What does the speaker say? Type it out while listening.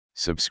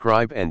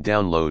Subscribe and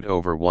download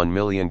over 1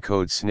 million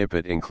code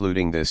snippet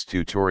including this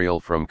tutorial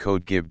from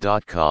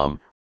codegive.com,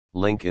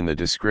 link in the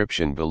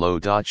description below.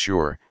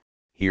 Sure,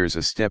 here's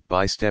a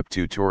step-by-step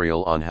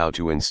tutorial on how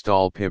to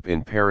install pip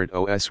in Parrot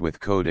OS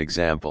with code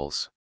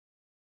examples.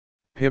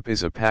 Pip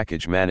is a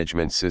package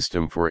management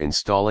system for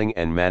installing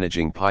and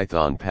managing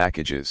Python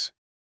packages.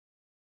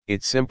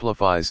 It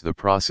simplifies the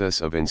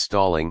process of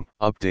installing,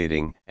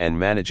 updating, and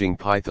managing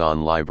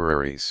Python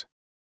libraries.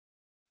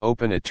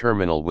 Open a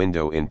terminal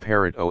window in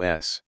Parrot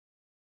OS.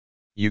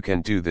 You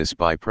can do this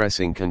by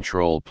pressing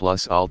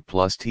Ctrl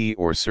Alt T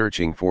or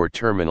searching for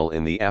terminal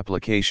in the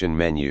application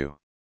menu.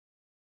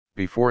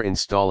 Before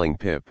installing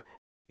pip,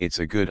 it's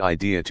a good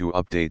idea to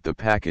update the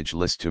package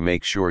list to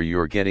make sure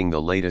you're getting the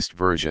latest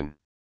version.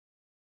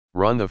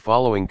 Run the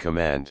following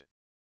command.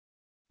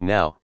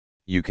 Now,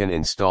 you can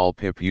install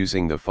pip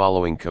using the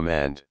following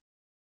command.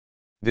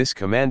 This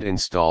command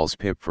installs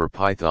pip for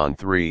Python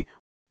 3,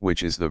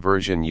 which is the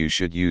version you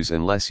should use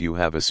unless you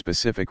have a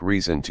specific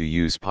reason to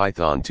use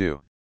Python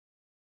 2.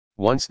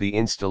 Once the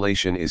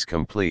installation is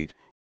complete,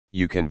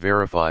 you can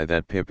verify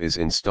that pip is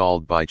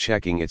installed by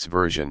checking its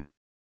version.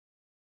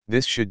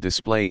 This should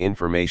display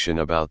information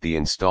about the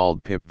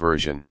installed pip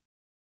version.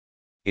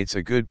 It's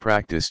a good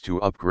practice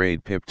to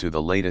upgrade pip to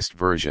the latest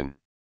version.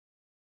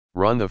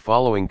 Run the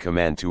following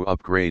command to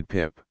upgrade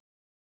pip.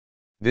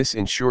 This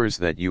ensures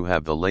that you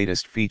have the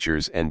latest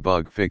features and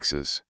bug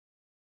fixes.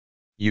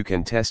 You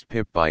can test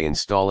pip by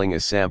installing a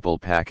sample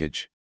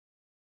package.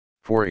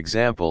 For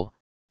example,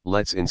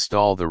 let's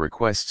install the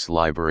requests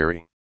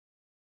library.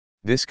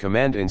 This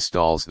command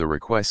installs the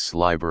requests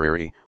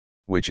library,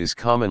 which is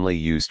commonly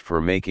used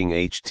for making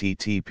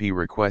HTTP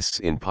requests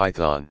in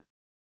Python.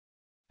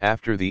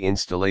 After the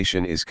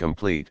installation is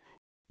complete,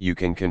 you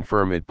can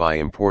confirm it by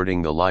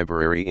importing the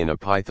library in a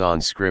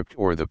Python script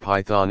or the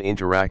Python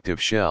interactive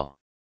shell.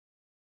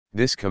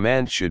 This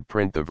command should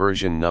print the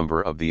version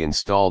number of the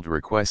installed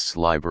requests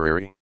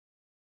library.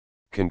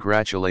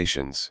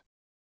 Congratulations!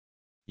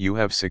 You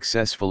have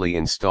successfully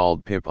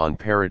installed pip on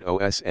Parrot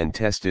OS and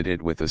tested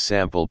it with a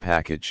sample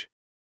package.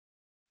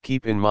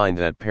 Keep in mind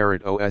that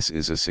Parrot OS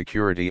is a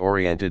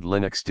security-oriented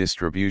Linux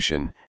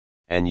distribution,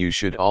 and you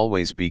should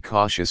always be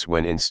cautious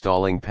when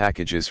installing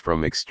packages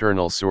from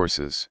external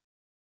sources.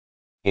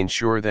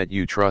 Ensure that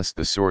you trust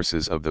the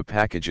sources of the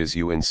packages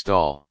you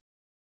install.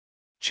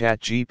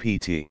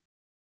 ChatGPT.